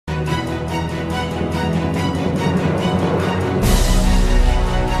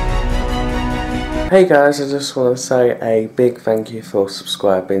Hey guys, I just want to say a big thank you for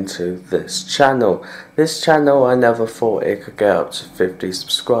subscribing to this channel. This channel, I never thought it could get up to 50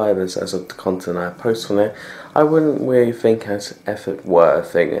 subscribers as of the content I post on it. I wouldn't really think it's effort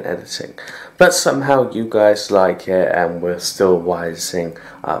worth in editing. But somehow you guys like it and we're still rising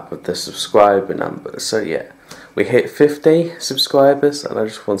up with the subscriber numbers. So yeah, we hit 50 subscribers and I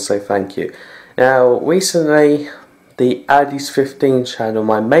just want to say thank you. Now, recently, the Addies 15 channel,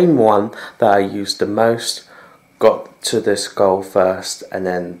 my main one that I use the most, got to this goal first and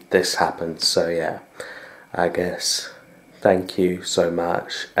then this happened. So yeah, I guess thank you so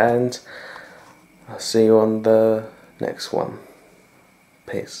much and I'll see you on the next one.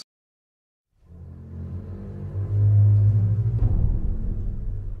 Peace.